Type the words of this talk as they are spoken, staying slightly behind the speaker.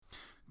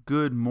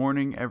Good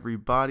morning,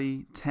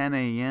 everybody. 10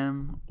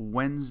 a.m.,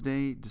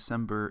 Wednesday,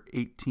 December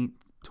 18th,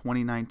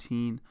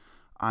 2019.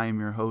 I am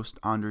your host,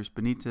 Andres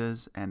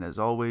Benitez, and as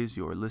always,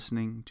 you're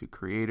listening to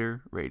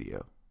Creator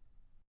Radio.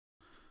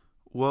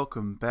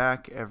 Welcome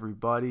back,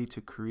 everybody, to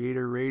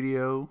Creator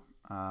Radio.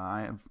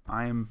 I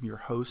am your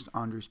host,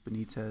 Andres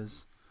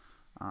Benitez,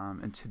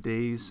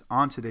 and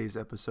on today's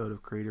episode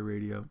of Creator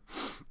Radio,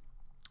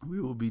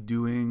 we will be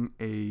doing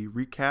a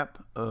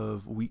recap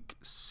of week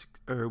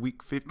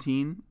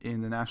 15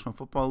 in the National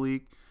Football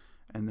League,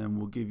 and then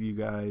we'll give you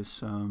guys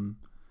some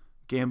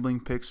gambling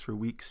picks for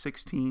week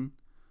 16.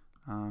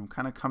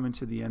 Kind of coming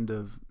to the end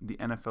of the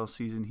NFL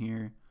season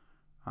here.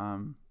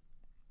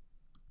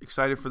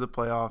 Excited for the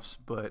playoffs,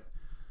 but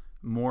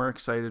more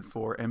excited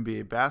for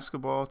NBA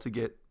basketball to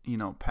get,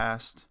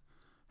 past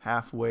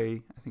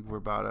halfway. I think we're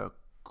about a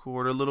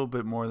little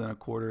bit more than a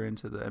quarter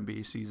into the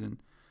NBA season.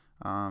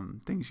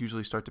 Things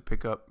usually start to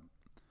pick up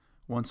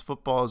once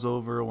football is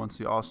over, once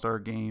the All-Star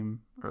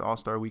game or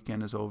All-Star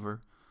weekend is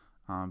over.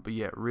 But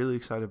yeah, really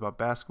excited about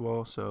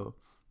basketball. So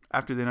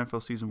after the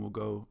NFL season, we'll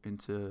go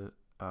into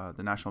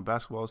the National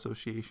Basketball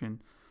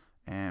Association,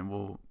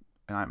 and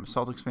I'm a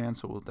Celtics fan,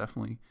 so we'll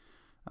definitely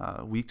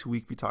week to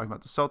week be talking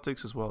about the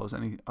Celtics as well as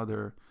any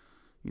other,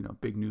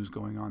 big news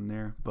going on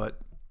there. But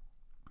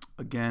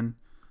again,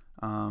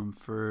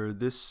 for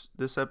this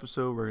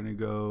episode, we're going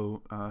to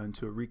go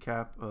into a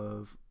recap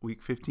of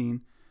week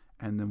 15,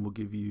 and then we'll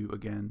give you,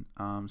 again,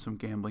 some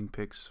gambling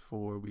picks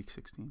for week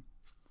 16.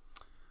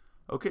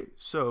 Okay,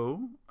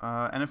 so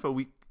NFL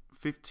week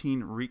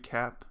 15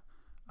 recap.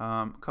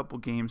 A couple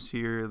games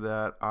here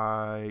that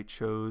I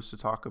chose to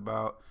talk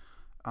about.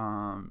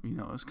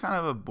 It's kind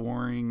of a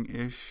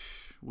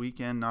boring-ish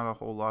weekend, not a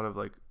whole lot of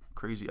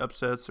crazy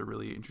upsets or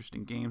really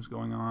interesting games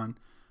going on.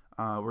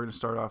 We're going to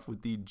start off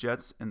with the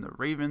Jets and the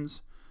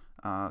Ravens.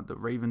 The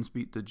Ravens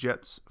beat the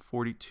Jets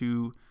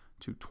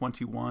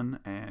 42-21,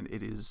 and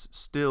it is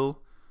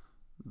still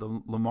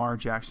the Lamar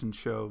Jackson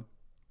show.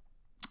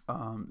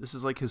 This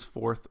is like his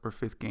fourth or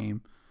fifth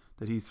game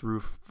that he threw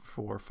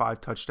for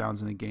 5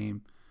 touchdowns in a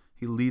game.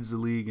 He leads the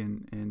league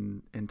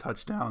in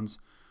touchdowns,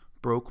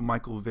 broke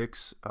Michael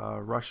Vick's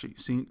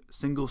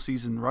single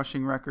season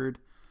rushing record,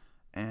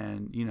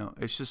 and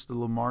it's just the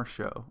Lamar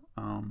show.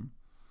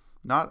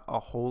 Not a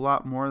whole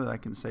lot more that I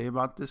can say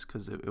about this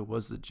because it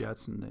was the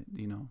Jets, and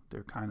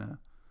they're kind of,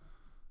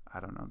 I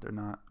don't know, they're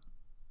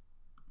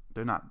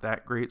not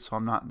that great, so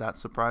I'm not that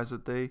surprised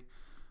that they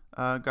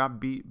got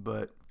beat.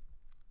 But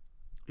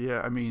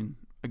yeah, I mean,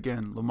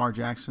 again, Lamar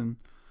Jackson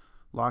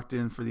locked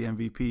in for the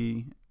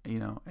MVP,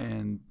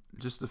 and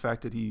just the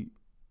fact that he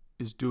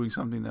is doing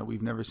something that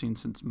we've never seen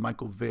since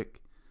Michael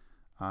Vick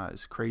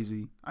is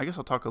crazy. I guess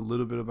I'll talk a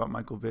little bit about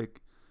Michael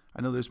Vick.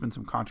 I know there's been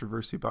some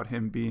controversy about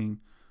him being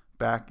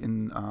back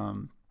in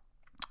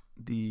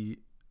the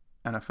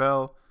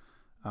NFL,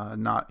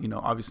 not,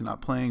 obviously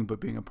not playing, but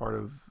being a part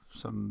of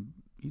some,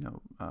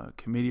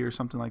 committee or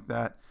something like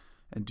that.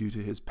 And due to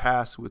his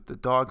past with the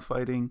dog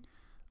fighting,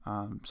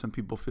 some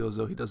people feel as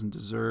though he doesn't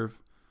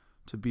deserve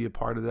to be a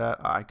part of that.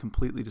 I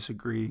completely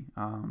disagree.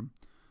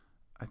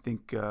 I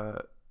think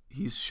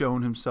he's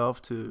shown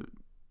himself to,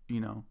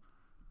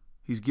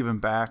 he's given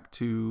back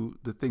to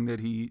the thing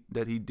that he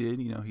did.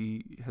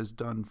 He has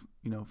done,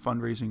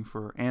 fundraising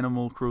for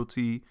animal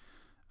cruelty,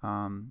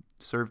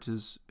 served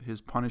his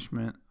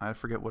punishment. I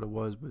forget what it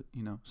was, but,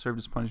 served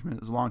his punishment.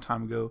 It was a long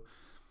time ago.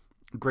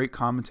 Great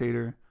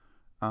commentator.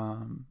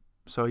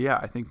 So yeah,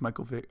 I think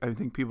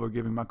people are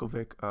giving Michael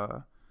Vick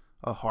a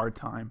hard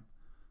time,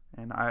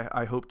 and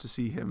I hope to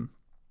see him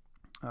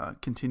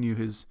continue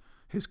his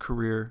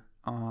career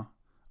on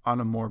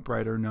a more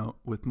brighter note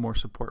with more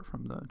support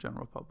from the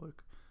general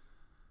public.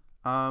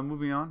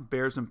 Moving on,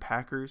 Bears and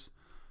Packers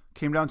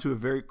came down to a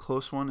very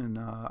close one, and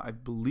I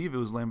believe it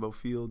was Lambeau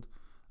Field.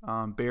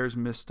 Bears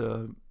missed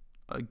a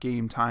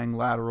game-tying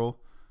lateral.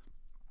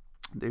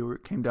 I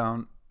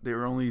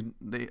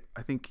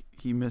think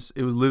he missed.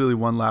 It was literally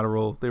one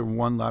lateral. They were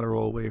one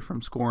lateral away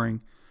from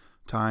scoring,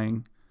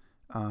 tying,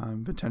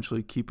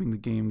 potentially keeping the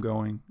game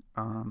going.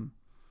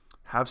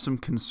 Have some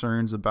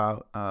concerns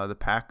about the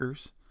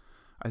Packers.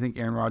 I think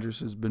Aaron Rodgers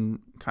has been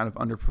kind of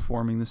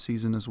underperforming this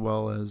season, as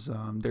well as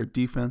their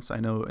defense. I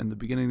know in the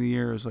beginning of the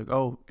year it was like,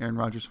 oh, Aaron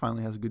Rodgers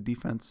finally has a good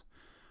defense.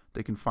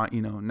 They can find,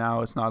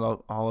 now it's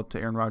not all up to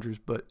Aaron Rodgers,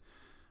 but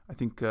I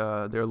think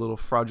they're a little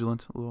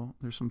fraudulent.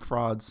 There's some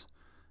frauds.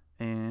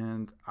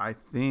 And I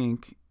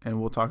think, and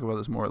we'll talk about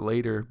this more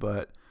later,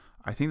 but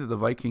I think that the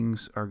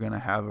Vikings are going to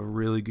have a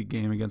really good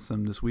game against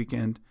them this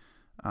weekend.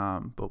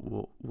 But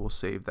we'll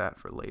save that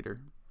for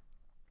later.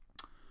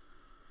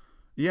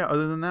 Yeah,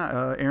 other than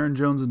that, Aaron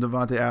Jones and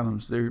Davante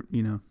Adams, they're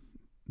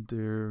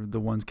the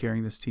ones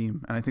carrying this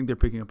team, and I think they're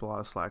picking up a lot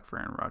of slack for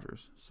Aaron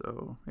Rodgers.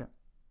 So yeah,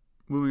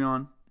 moving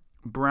on,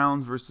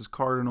 Browns versus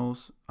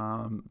Cardinals.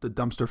 The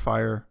dumpster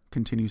fire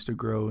continues to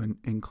grow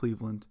in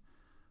Cleveland.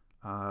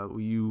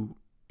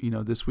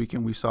 This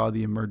weekend we saw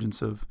the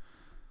emergence of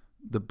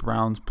the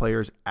Browns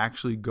players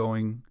actually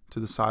going to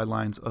the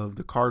sidelines of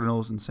the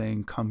Cardinals and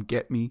saying, "Come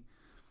get me."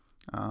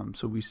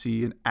 So we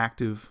see an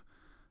active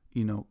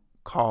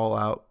call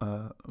out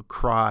a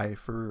cry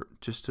for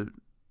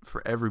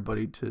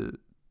everybody to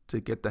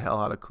get the hell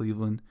out of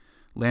Cleveland.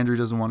 Landry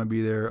doesn't want to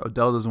be there.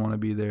 Odell doesn't want to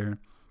be there.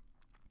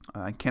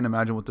 I can't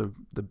imagine what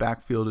the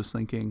backfield is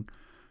thinking.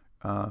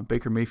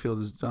 Baker Mayfield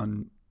has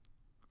done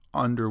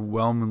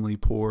underwhelmingly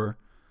poor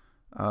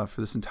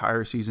for this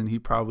entire season. He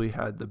probably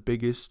had the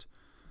biggest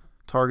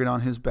target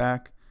on his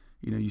back.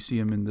 You see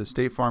him in the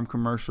State Farm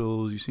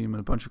commercials. You see him in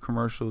a bunch of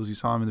commercials. You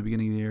saw him in the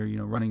beginning of the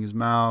year, running his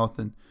mouth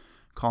and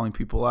calling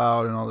people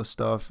out and all this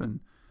stuff.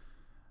 And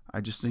I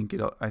just think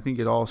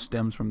it all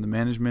stems from the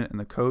management and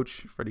the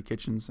coach, Freddie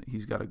Kitchens.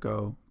 He's got to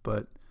go.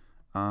 But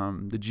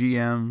the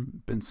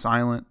GM been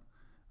silent.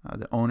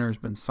 The owner's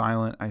been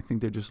silent. I think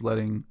they're just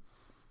letting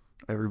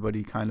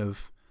everybody kind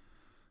of,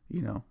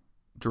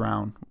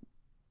 drown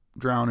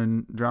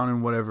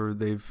in whatever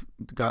they've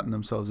gotten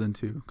themselves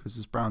into, because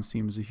this Browns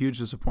team is a huge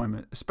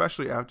disappointment,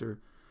 especially after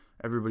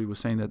everybody was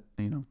saying that,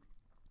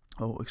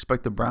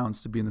 expect the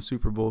Browns to be in the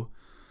Super Bowl.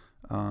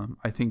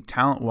 I think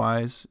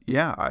talent-wise,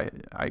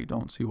 I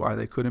don't see why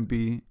they couldn't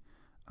be,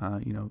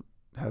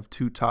 have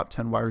 2 top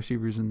 10 wide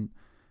receivers and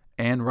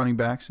running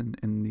backs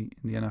in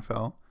the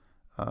NFL.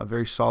 A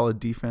very solid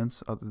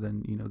defense, other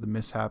than the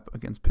mishap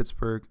against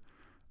Pittsburgh.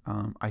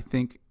 I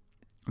think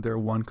they're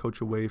one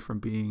coach away from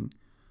being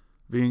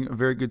a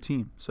very good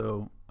team.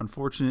 So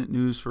unfortunate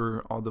news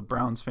for all the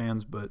Browns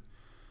fans, but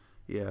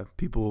yeah,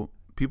 people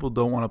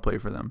don't want to play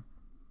for them.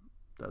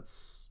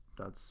 That's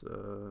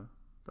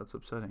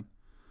upsetting.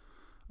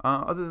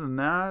 Other than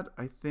that,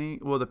 I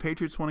think the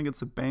Patriots won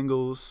against the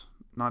Bengals.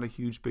 Not a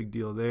huge big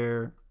deal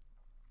there.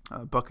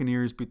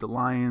 Buccaneers beat the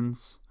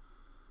Lions.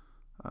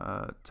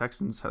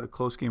 Texans had a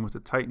close game with the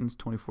Titans,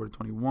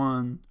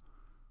 24-21.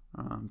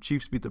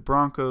 Chiefs beat the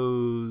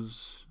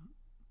Broncos.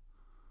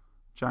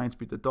 Giants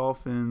beat the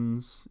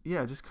Dolphins.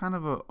 Yeah, just kind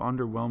of an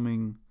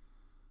underwhelming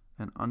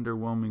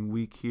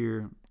week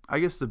here. I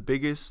guess the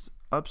biggest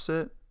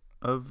upset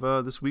of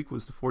this week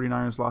was the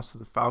 49ers lost to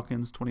the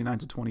Falcons,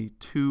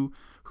 29-22.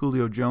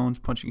 Julio Jones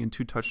punching in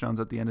 2 touchdowns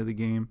at the end of the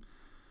game.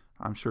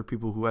 I'm sure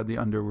people who had the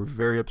under were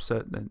very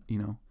upset that,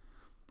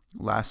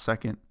 last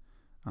second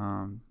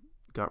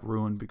got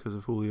ruined because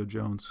of Julio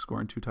Jones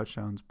scoring 2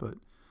 touchdowns. But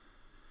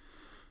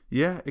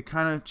yeah, it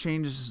kind of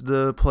changes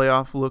the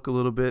playoff look a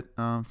little bit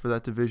for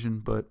that division.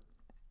 But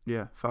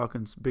yeah,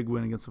 Falcons, big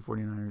win against the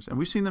 49ers. And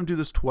we've seen them do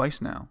this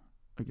twice now,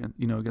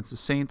 against the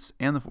Saints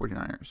and the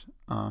 49ers.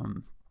 I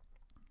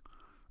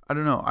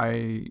don't know.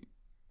 I'm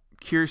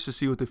curious to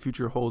see what the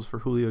future holds for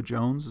Julio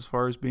Jones as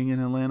far as being in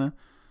Atlanta,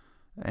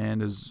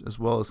 and as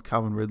well as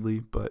Calvin Ridley.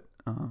 But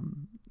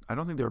I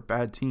don't think they're a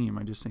bad team.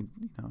 I just think,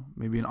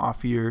 maybe an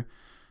off year,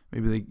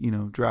 maybe they,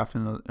 draft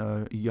in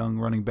a young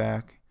running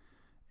back,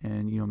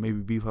 and, maybe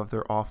beef up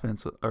their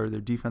offense or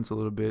their defense a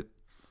little bit.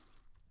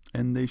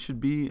 And they should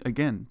be,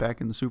 again,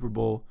 back in the Super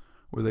Bowl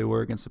where they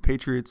were against the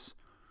Patriots.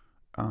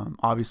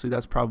 Obviously,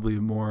 that's probably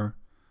a more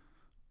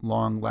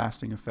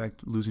long-lasting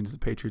effect, losing to the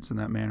Patriots in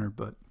that manner.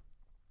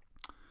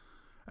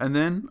 And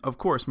then, of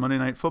course, Monday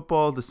Night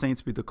Football, the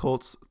Saints beat the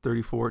Colts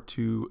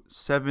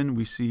 34-7.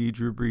 We see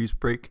Drew Brees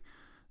break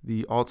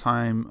the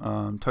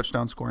all-time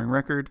touchdown scoring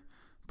record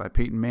by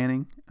Peyton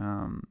Manning.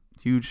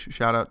 Huge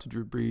shout-out to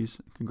Drew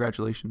Brees.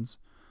 Congratulations.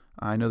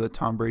 I know that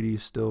Tom Brady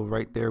is still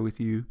right there with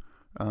you.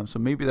 So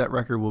maybe that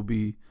record will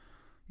be,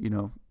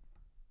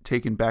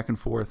 taken back and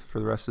forth for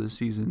the rest of the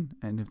season.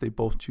 And if they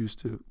both choose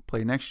to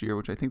play next year,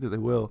 which I think that they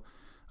will,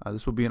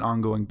 this will be an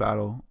ongoing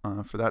battle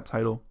for that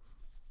title.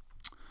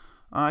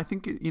 I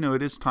think,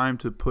 it is time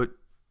to put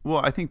 –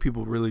 I think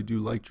people really do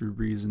like Drew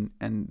Brees,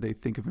 and they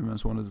think of him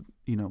as one of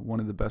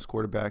the best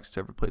quarterbacks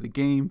to ever play the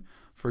game,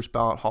 first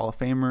ballot Hall of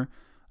Famer.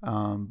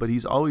 But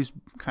he's always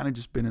kind of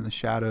just been in the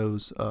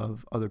shadows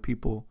of other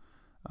people,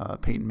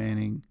 Peyton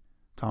Manning,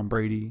 Tom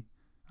Brady.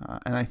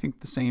 And I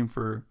think the same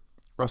for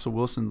Russell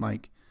Wilson.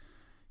 Like,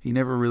 he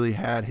never really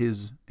had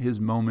his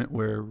moment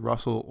where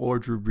Russell or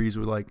Drew Brees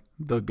were like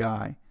the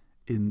guy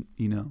in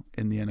the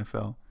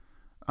NFL.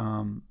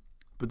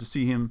 But to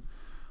see him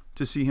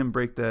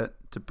break that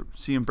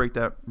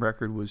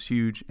record was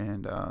huge,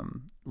 and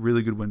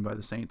really good win by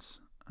the Saints.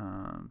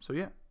 So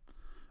yeah.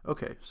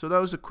 Okay, so that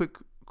was a quick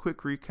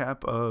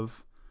recap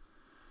of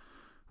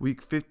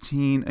Week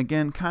 15.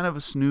 Again, kind of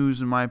a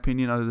snooze in my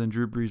opinion, other than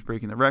Drew Brees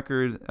breaking the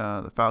record,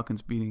 the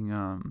Falcons beating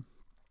the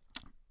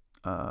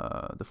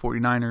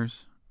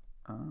 49ers.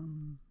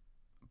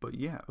 But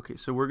yeah, okay,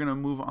 so we're going to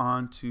move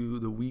on to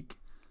the Week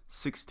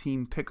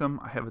 16 pick'em.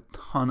 I have a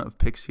ton of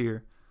picks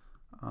here.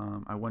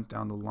 I went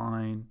down the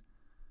line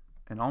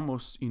and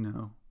almost,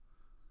 I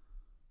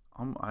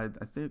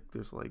think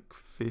there's like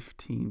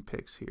 15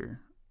 picks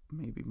here,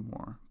 maybe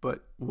more.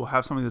 But we'll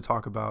have something to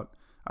talk about.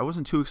 I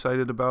wasn't too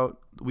excited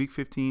about Week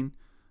 15,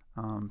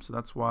 so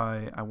that's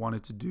why I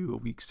wanted to do a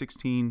Week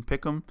 16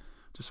 pick'em,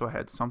 just so I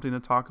had something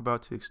to talk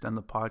about to extend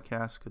the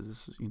podcast, because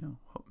this is,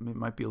 it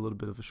might be a little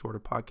bit of a shorter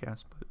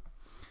podcast. But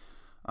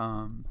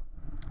and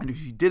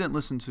if you didn't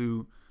listen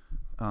to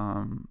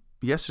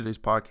yesterday's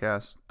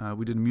podcast,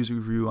 we did a music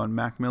review on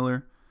Mac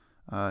Miller.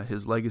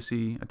 his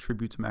legacy, a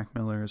tribute to Mac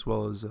Miller, as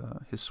well as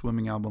his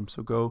swimming album.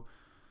 So go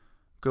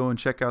and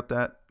check out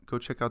that. Go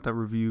check out that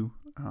review.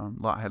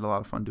 I had a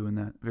lot of fun doing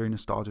that. Very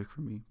nostalgic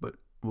for me. But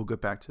we'll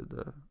get back to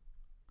the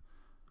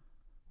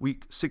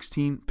Week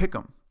 16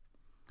 pick'em.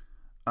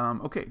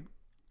 Okay.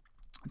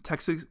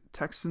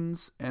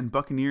 Texans and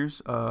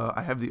Buccaneers.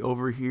 I have the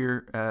over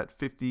here at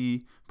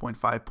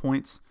 50.5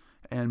 points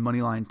and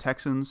moneyline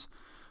Texans.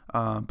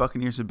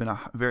 Buccaneers have been a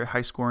very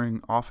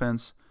high-scoring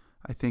offense.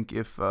 I think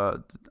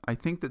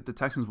that the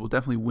Texans will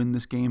definitely win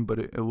this game, but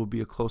it will be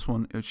a close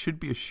one. It should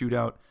be a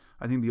shootout.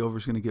 I think the over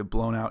is going to get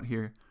blown out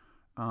here,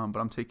 but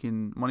I'm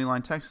taking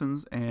moneyline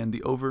Texans and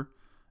the over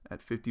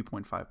at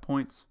 50.5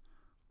 points.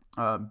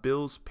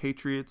 Bills,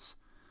 Patriots.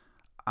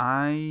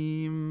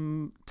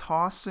 I'm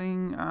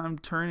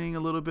turning a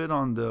little bit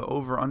on the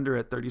over-under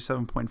at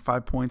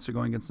 37.5 points. They're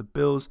going against the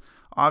Bills.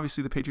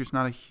 Obviously, the Patriots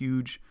not a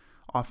huge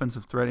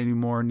offensive threat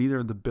anymore. Neither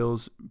are the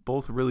Bills.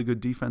 Both really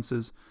good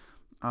defenses.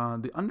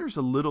 The under is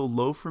a little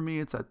low for me.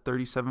 It's at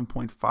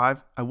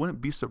 37.5. I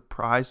wouldn't be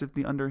surprised if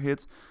the under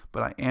hits,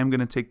 but I am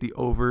going to take the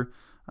over.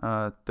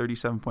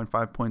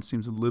 37.5 points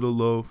seems a little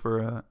low for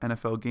an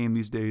NFL game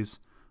these days.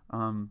 So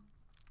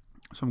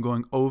I'm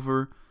going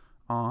over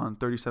on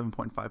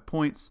 37.5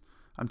 points.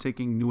 I'm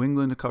taking New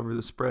England to cover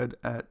the spread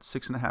at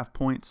 6.5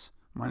 points,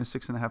 minus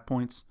 6.5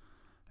 points,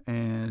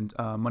 and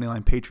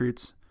moneyline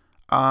Patriots.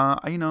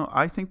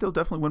 I think they'll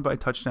definitely win by a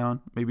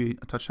touchdown, maybe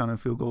a touchdown and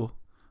a field goal,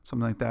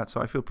 something like that.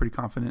 So I feel pretty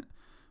confident.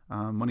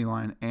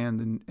 Moneyline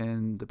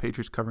and the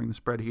Patriots covering the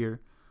spread here.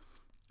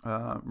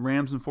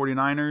 Rams and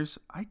 49ers.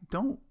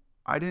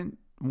 I didn't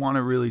want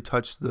to really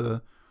touch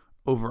the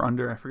over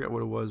under. I forget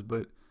what it was,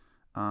 but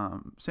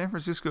San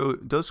Francisco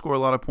does score a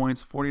lot of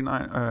points.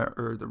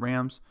 Or the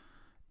Rams,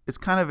 it's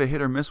kind of a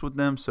hit or miss with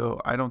them,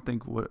 so I don't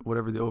think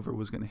whatever the over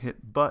was going to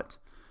hit. But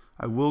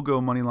I will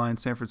go money line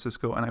San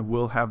Francisco, and I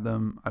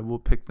will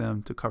pick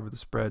them to cover the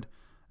spread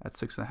at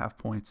 6.5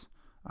 points.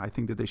 I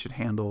think that they should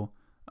handle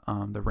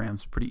the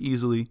Rams pretty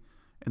easily,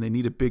 and they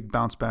need a big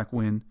bounce back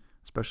win,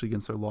 especially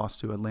against their loss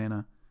to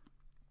Atlanta.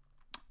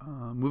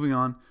 Moving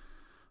on.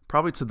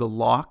 Probably to the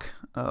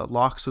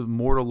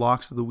mortal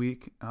locks of the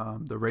week,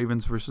 the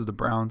Ravens versus the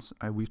Browns.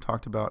 We've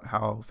talked about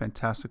how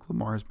fantastic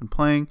Lamar has been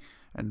playing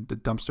and the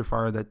dumpster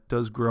fire that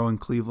does grow in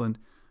Cleveland.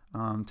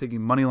 Taking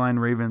moneyline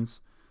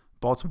Ravens,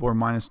 Baltimore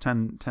minus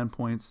 10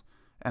 points,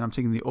 and I'm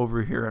taking the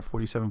over here at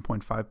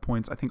 47.5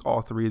 points. I think all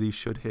three of these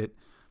should hit.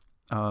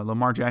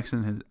 Lamar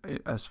Jackson,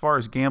 as far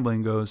as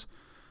gambling goes,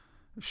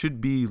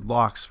 should be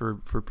locks for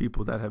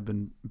people that have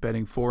been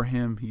betting for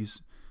him.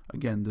 He's,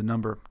 again, the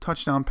number of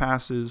touchdown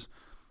passes.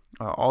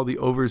 All the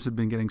overs have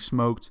been getting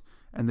smoked,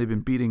 and they've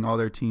been beating all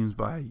their teams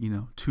by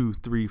 2,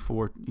 3,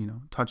 4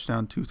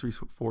 touchdown, 2, 3,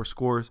 4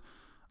 scores.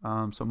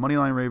 So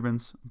moneyline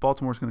Ravens,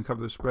 Baltimore's going to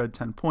cover the spread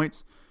 10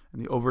 points,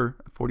 and the over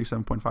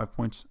 47.5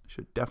 points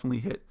should definitely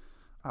hit.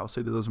 I'll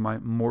say that those are my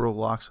mortal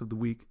locks of the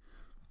week.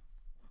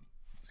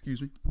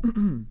 Excuse me.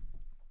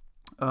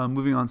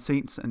 Moving on,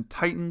 Saints and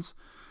Titans.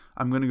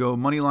 I'm going to go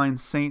moneyline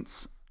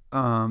Saints.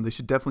 They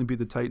should definitely beat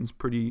the Titans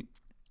pretty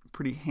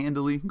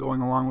handily. Going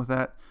along with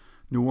that.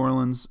 New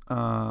Orleans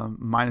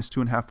minus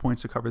 2.5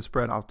 points to cover the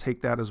spread. I'll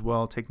take that as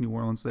well. Take New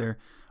Orleans there.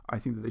 I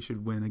think that they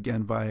should win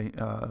again by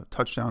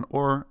touchdown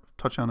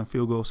and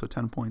field goal, so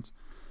 10 points.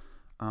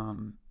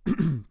 And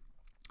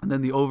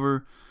then the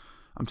over,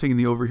 I'm taking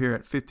the over here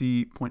at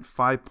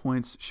 50.5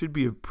 points. Should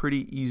be a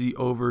pretty easy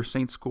over.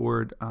 Saints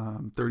scored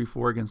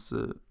 34 against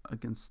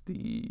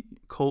the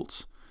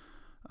Colts.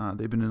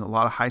 They've been in a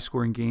lot of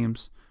high-scoring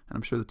games, and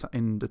I'm sure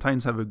the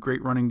Titans have a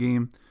great running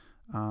game.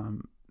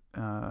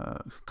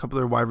 A couple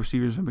of their wide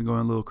receivers have been going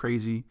a little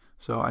crazy,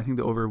 so I think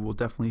the over will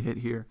definitely hit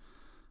here.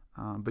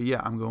 But yeah,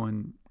 I'm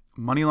going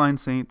moneyline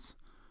Saints.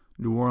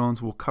 New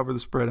Orleans will cover the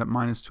spread at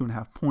minus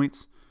 2.5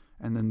 points,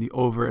 and then the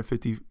over at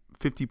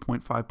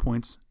 50.5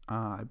 points,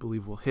 I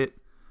believe, will hit.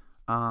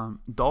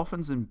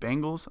 Dolphins and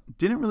Bengals.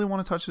 Didn't really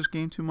want to touch this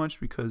game too much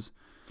because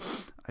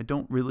I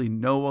don't really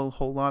know a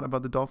whole lot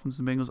about the Dolphins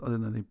and Bengals other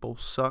than they both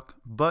suck,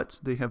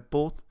 but they have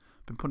both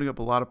been putting up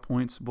a lot of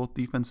points. Both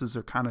defenses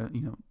are kind of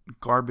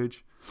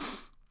garbage.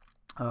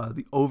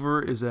 The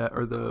over is at,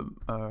 or the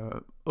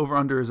over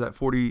under is at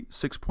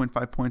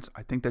 46.5 points.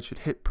 I think that should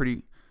hit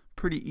pretty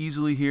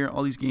easily here.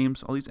 All these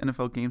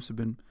NFL games have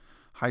been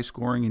high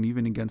scoring, and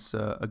even against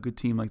a good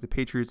team like the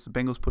Patriots, the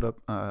Bengals put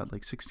up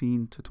like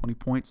 16 to 20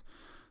 points.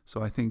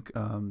 So I think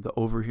the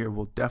over here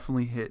will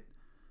definitely hit.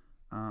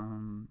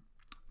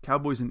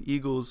 Cowboys and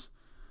Eagles,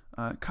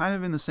 kind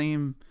of in the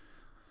same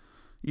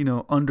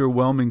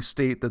underwhelming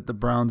state that the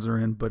Browns are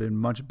in, but in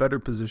much better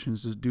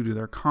positions just due to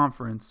their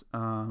conference.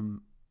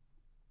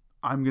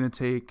 I'm going to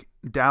take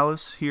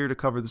Dallas here to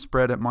cover the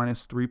spread at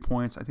minus 3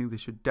 points. I think they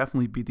should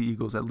definitely beat the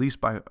Eagles, at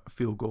least by a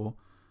field goal.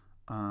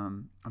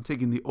 I'm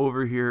taking the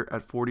over here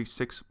at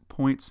 46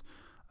 points.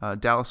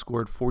 Dallas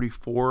scored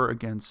 44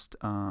 against,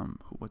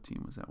 what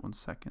team was that? 1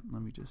 second.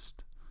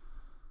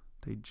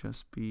 They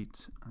just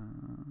beat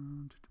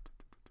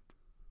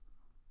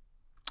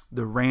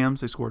the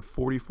Rams. They scored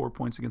 44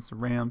 points against the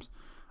Rams.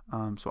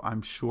 So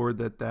I'm sure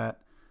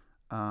that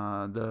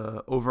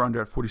The over-under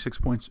at 46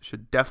 points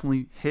should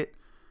definitely hit.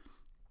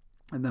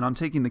 And then I'm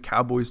taking the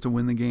Cowboys to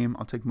win the game.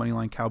 I'll take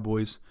moneyline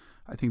Cowboys.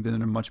 I think they're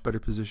in a much better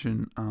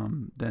position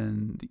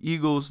than the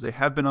Eagles. They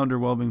have been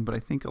underwhelming, but I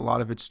think a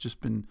lot of it's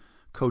just been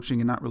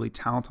coaching and not really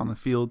talent on the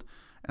field.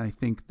 And I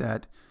think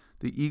that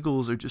the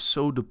Eagles are just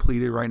so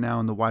depleted right now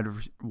in the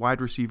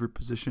wide receiver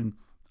position.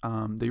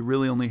 They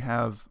really only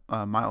have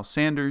Miles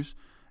Sanders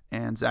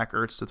and Zach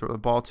Ertz to throw the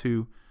ball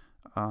to.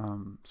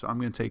 So I'm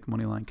going to take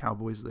moneyline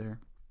Cowboys there.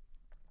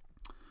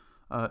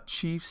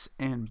 Chiefs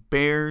and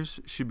Bears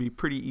should be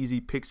pretty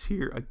easy picks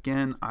here.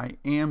 Again, I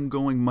am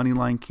going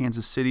moneyline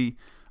Kansas City.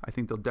 I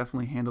think they'll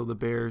definitely handle the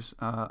Bears.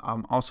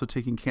 I'm also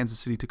taking Kansas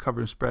City to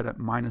cover the spread at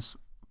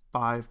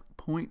 -5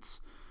 points.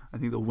 I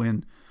think they'll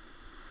win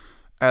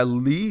at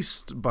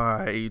least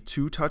by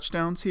 2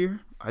 touchdowns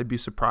here. I'd be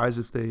surprised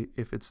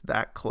if it's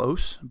that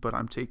close, but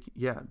I'm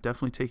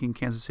definitely taking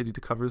Kansas City to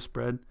cover the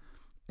spread.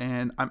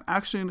 And I'm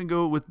actually going to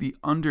go with the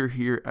under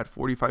here at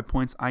 45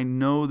 points. I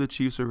know the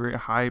Chiefs are a very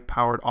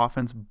high-powered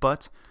offense,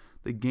 but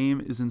the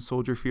game is in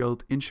Soldier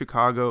Field in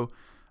Chicago.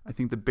 I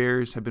think the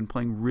Bears have been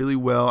playing really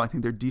well. I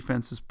think their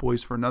defense is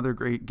poised for another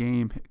great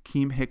game.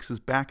 Akeem Hicks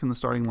is back in the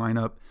starting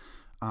lineup.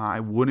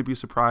 I wouldn't be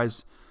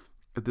surprised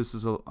if this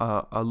is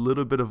a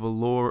little bit of a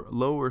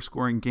lower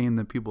scoring game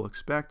than people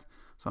expect.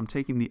 So I'm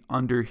taking the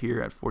under here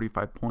at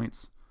 45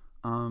 points.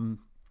 And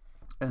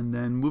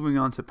then moving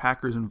on to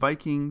Packers and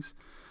Vikings.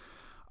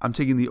 I'm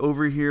taking the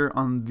over here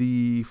on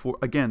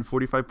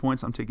 45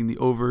 points. I'm taking the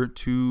over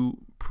to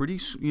pretty,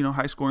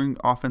 high scoring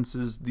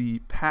offenses.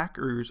 The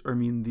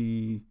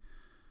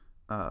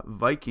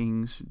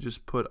Vikings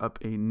just put up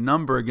a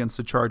number against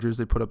the Chargers.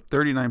 They put up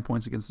 39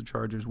 points against the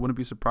Chargers. Wouldn't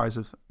be surprised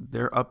if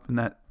they're up in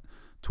that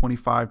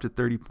 25 to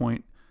 30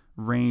 point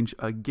range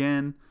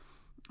again.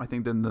 I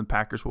think then the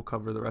Packers will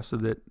cover the rest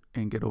of it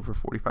and get over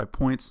 45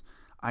 points.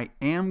 I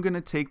am going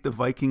to take the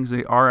Vikings.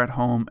 They are at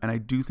home, and I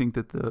do think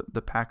that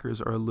the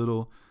Packers are a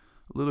little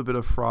bit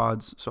of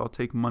frauds. So I'll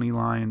take money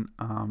line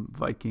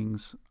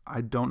Vikings. I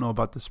don't know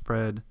about the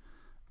spread.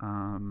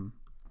 The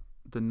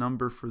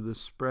number for the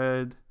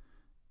spread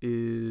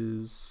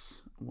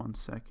is 1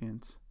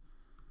 second.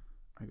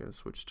 I got to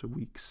switch to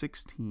week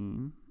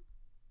 16.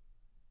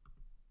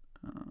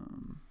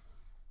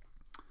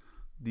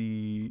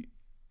 The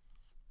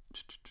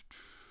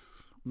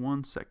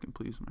 1 second,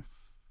 please. My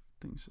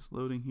thing's just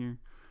loading here.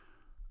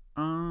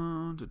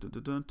 Oh,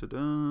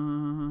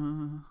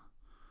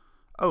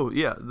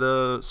 yeah.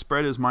 The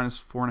spread is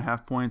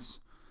 -4.5 points.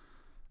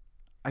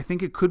 I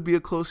think it could be a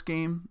close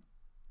game,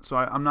 so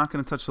I'm not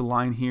going to touch the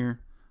line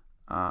here.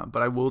 But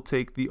I will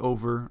take the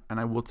over, and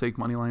I will take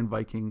moneyline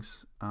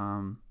Vikings.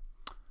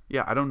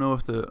 I don't know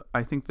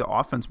I think the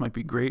offense might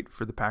be great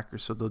for the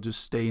Packers, so they'll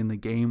just stay in the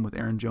game with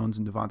Aaron Jones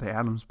and Devontae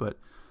Adams. But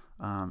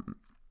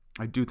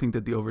I do think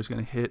that the over is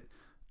going to hit,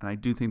 and I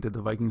do think that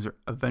the Vikings are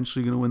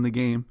eventually going to win the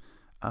game,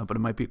 but it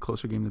might be a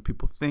closer game than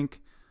people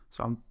think.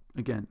 So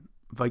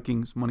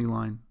Vikings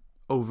moneyline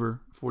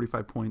over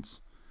 45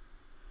 points.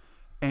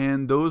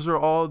 And those are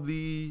all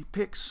the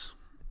picks.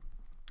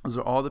 Those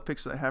are all the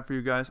picks that I have for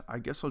you guys. I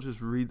guess I'll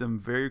just read them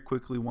very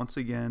quickly once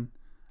again.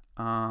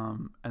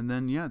 And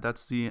then,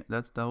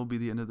 that will be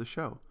the end of the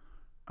show.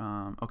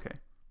 Okay.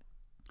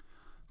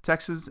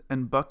 Texans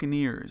and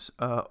Buccaneers,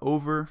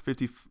 over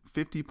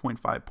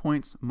 50.5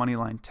 points.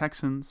 Moneyline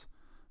Texans.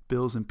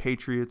 Bills and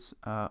Patriots,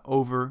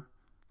 over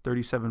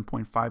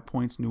 37.5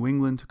 points. New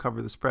England to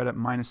cover the spread at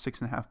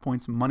 -6.5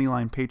 points.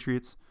 Moneyline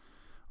Patriots.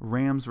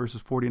 Rams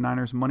versus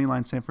 49ers.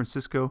 Moneyline San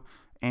Francisco,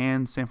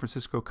 and San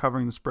Francisco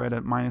covering the spread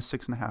at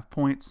 -6.5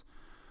 points.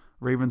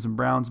 Ravens and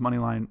Browns,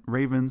 moneyline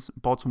Ravens.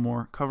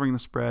 Baltimore covering the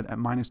spread at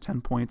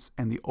 -10 points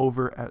and the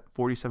over at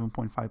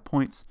 47.5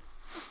 points.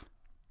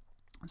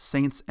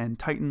 Saints and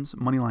Titans,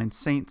 moneyline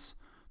Saints.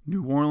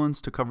 New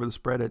Orleans to cover the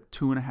spread at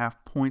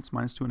 -2.5 points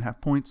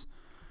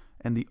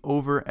and the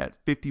over at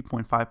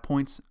 50.5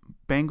 points.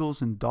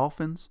 Bengals and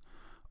Dolphins,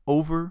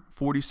 over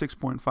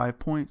 46.5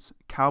 points.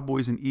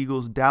 Cowboys and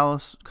Eagles,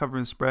 Dallas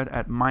covering the spread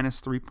at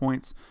 -3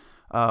 points.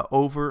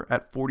 Over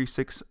at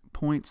 46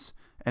 points.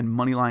 And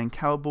moneyline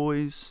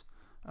Cowboys.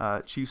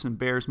 Chiefs and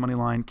Bears,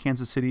 moneyline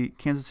Kansas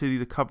City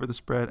to cover the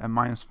spread at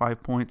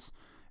 -5 points.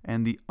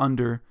 And the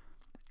under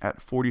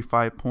at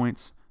 45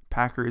 points.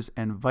 Packers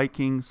and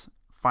Vikings,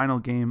 final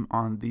game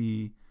on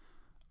the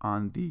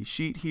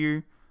sheet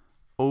here.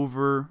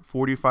 Over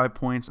 45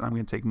 points. I'm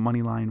going to take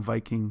moneyline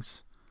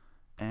Vikings.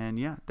 And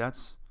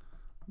that's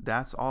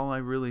all I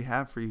really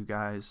have for you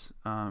guys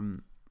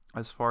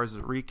as far as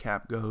the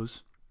recap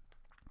goes.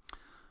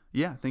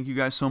 Thank you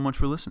guys so much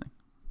for listening.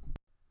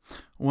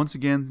 Once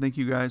again, thank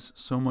you guys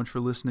so much for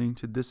listening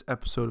to this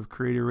episode of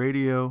Creator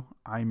Radio.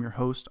 I am your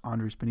host,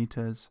 Andres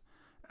Benitez.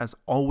 As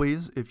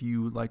always, if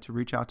you would like to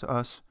reach out to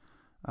us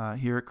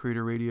here at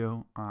Creator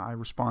Radio, I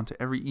respond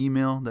to every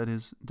email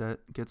that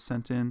gets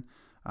sent in.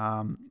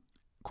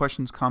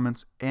 Questions,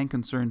 comments, and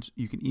concerns,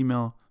 you can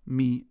email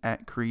me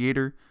at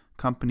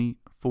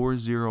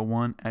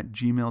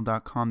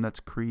creatorcompany401@gmail.com. That's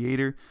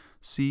creator,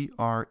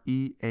 CREATOR,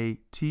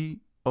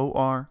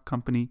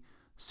 company,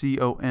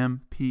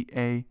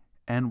 COMPANY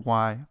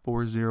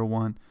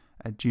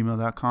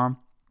creatorcompany401@gmail.com.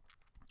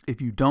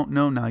 If you don't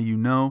know, now you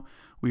know.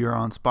 We are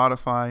on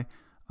Spotify.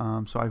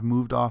 So I've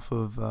moved off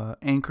of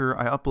Anchor.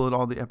 I upload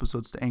all the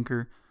episodes to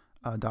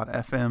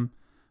Anchor.fm.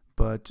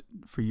 But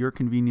for your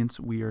convenience,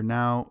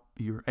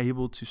 you're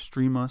able to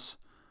stream us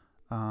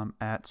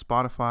at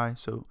Spotify.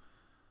 So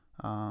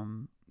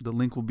the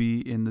link will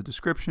be in the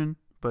description.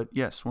 But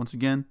yes, once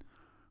again,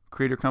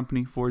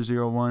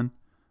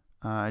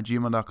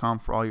 creatorcompany401@gmail.com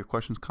for all your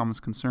questions, comments,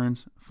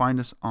 concerns. Find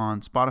us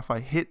on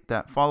Spotify. Hit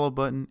that follow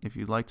button if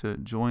you'd like to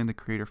join the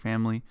Creator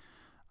family.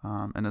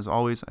 And as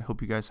always, I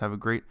hope you guys have a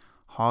great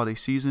holiday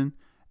season,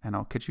 and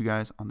I'll catch you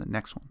guys on the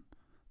next one.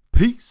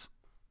 Peace.